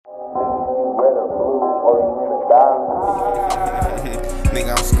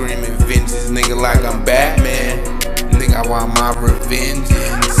Nigga, I'm screaming vengeance, nigga, like I'm Batman. Nigga, I want my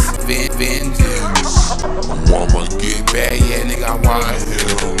revengeance. Vengeance. I'ma get back, yeah, nigga, I want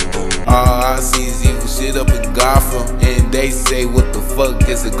him. All I see is evil shit up in Gotham. And they say, what the fuck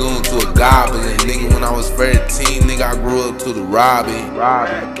is a goon to a goblin? Nigga, when I was 13, nigga, I grew up to the robbing.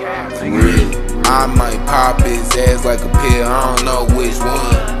 For real. I might pop his ass like a pill, I don't know which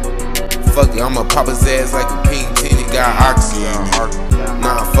one. Fuck it, I'ma pop his ass like a pink tinny, got oxy in it.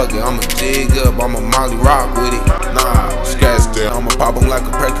 Nah, fuck it, I'ma jig up, I'ma Molly rock with it. Nah, scratch that, I'ma pop him like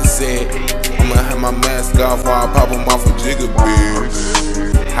a Percocet. I'ma have my mask off while I pop him off with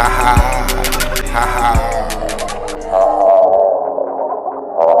WizGotBeats. Ha ha, ha ha.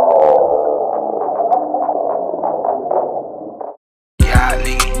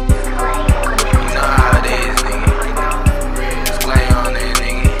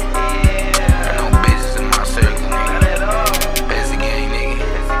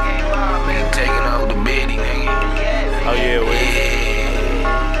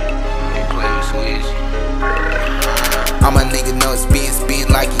 I'm a nigga know it's spin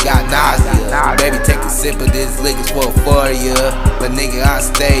like he got nausea. Baby, take a sip of this liquor for ya. But nigga, I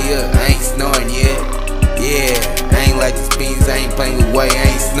stay up, I ain't snoring yet. Yeah, I ain't like these beans, I ain't playing with weight,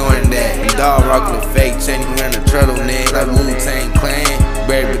 I ain't snoring that. And dog rockin' a fake chain, wearing a turtleneck like Wu-Tang Clan.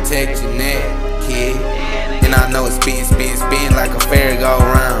 Better protect your neck, kid. And I know it's spin like a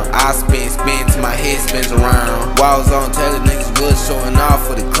merry-go-round. I spin till my head spins around. While I was on Taylor, niggas was showing off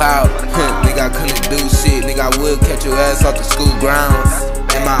for the clout. Nigga, I couldn't do shit, nigga, I would catch your ass off the school grounds.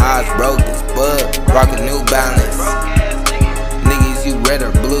 And my eyes broke as fuck, rockin' New Balance. Nigga, is you red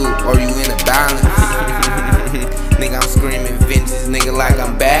or blue, or you in a balance? Nigga, I'm screaming vengeance, nigga, like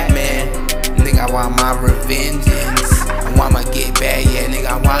I'm Batman. Nigga, I want my revengeance. I want my get back, yeah, nigga,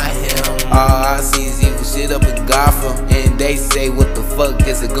 I want him. All I see is evil shit up in Gotham. And they say, what the fuck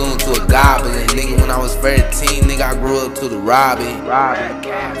is a goon to a goblin? Nigga, when I was 13, nigga, I grew up to the robbing.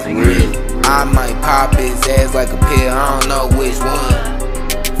 For real. I might pop his ass like a pill, I don't know which one.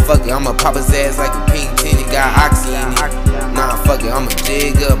 Fuck it, I'ma pop his ass like a pink tinny, got oxy in it. Nah, fuck it, I'ma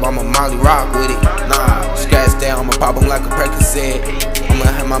jig up, I'ma Molly rock with it. Nah, scratch that, I'ma pop him like a Percocet.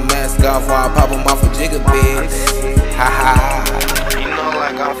 I'ma have my mask off while I pop him off with WizGotBeats. Ha ha. You know,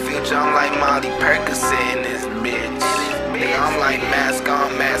 like I'm Future, I'm like Molly Percocet in this bitch. Nigga, I'm like mask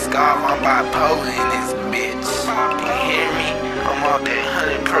on, mask off, I'm bipolar in this bitch. You hear me? I'm off that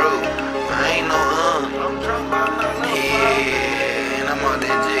 100 proof. I ain't no yeah, and I'm on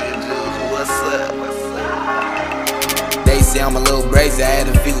that Jigga Juice. What's up? They say I'm a little brazy. I had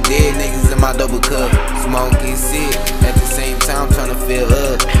a few dead niggas in my double cup, smoking sick. At the same time, I'm tryna fill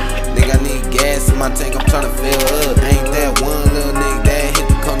up. Nigga, I need gas in my tank, I'm tryna fill up. Ain't that one little nigga that hit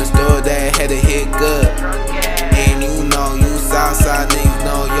the corner store that had a hiccup? And you know, you Southside niggas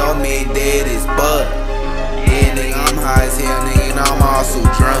know your man dead as fuck. Yeah, nigga, I'm high as hell, nigga, and I'm also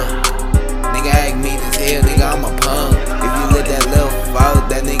drunk. Nigga, act mean as hell, nigga, I'm a punk. If you let that little fuck,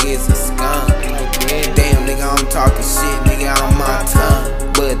 that nigga is a skunk. Damn, nigga, I'm talking shit, nigga, on my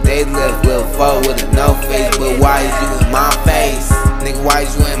tongue. But they left Lil' Fo with a no face. But why is you in my face? Nigga, why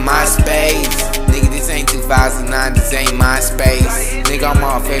is you in my space? Nigga, this ain't 2009, this ain't my space. Nigga, I'm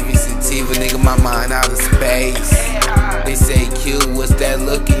off every sativa, nigga, my mind out of space. They say, Q, what's that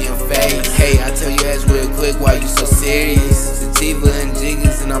look in your face? Hey, I tell you ass real quick, why you so serious? Sativa and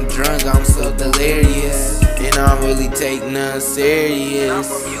jiggas and I'm drunk, I'm so delirious. And I don't really take none serious.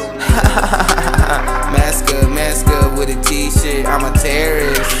 Mask up with a t-shirt, I'm a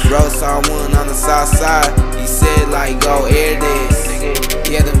terrorist. Bro saw one on the south side, he said like, go air this.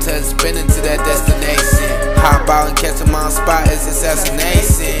 Yeah, them tugs spinning to that destination. Hop out and catch them on spot, it's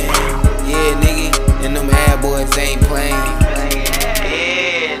assassination. Yeah, nigga, and them ad boys ain't playing.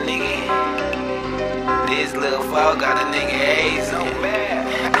 Yeah, nigga, this little Fo got a nigga AIDS so bad.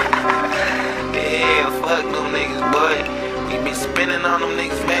 Yeah, fuck them niggas, boy. We be spinning on them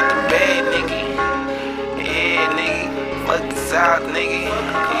niggas back to bed, nigga. Yeah, nigga, fuck the South, nigga.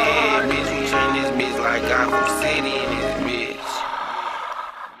 Yeah, bitch, we turn this bitch like Gotham City in this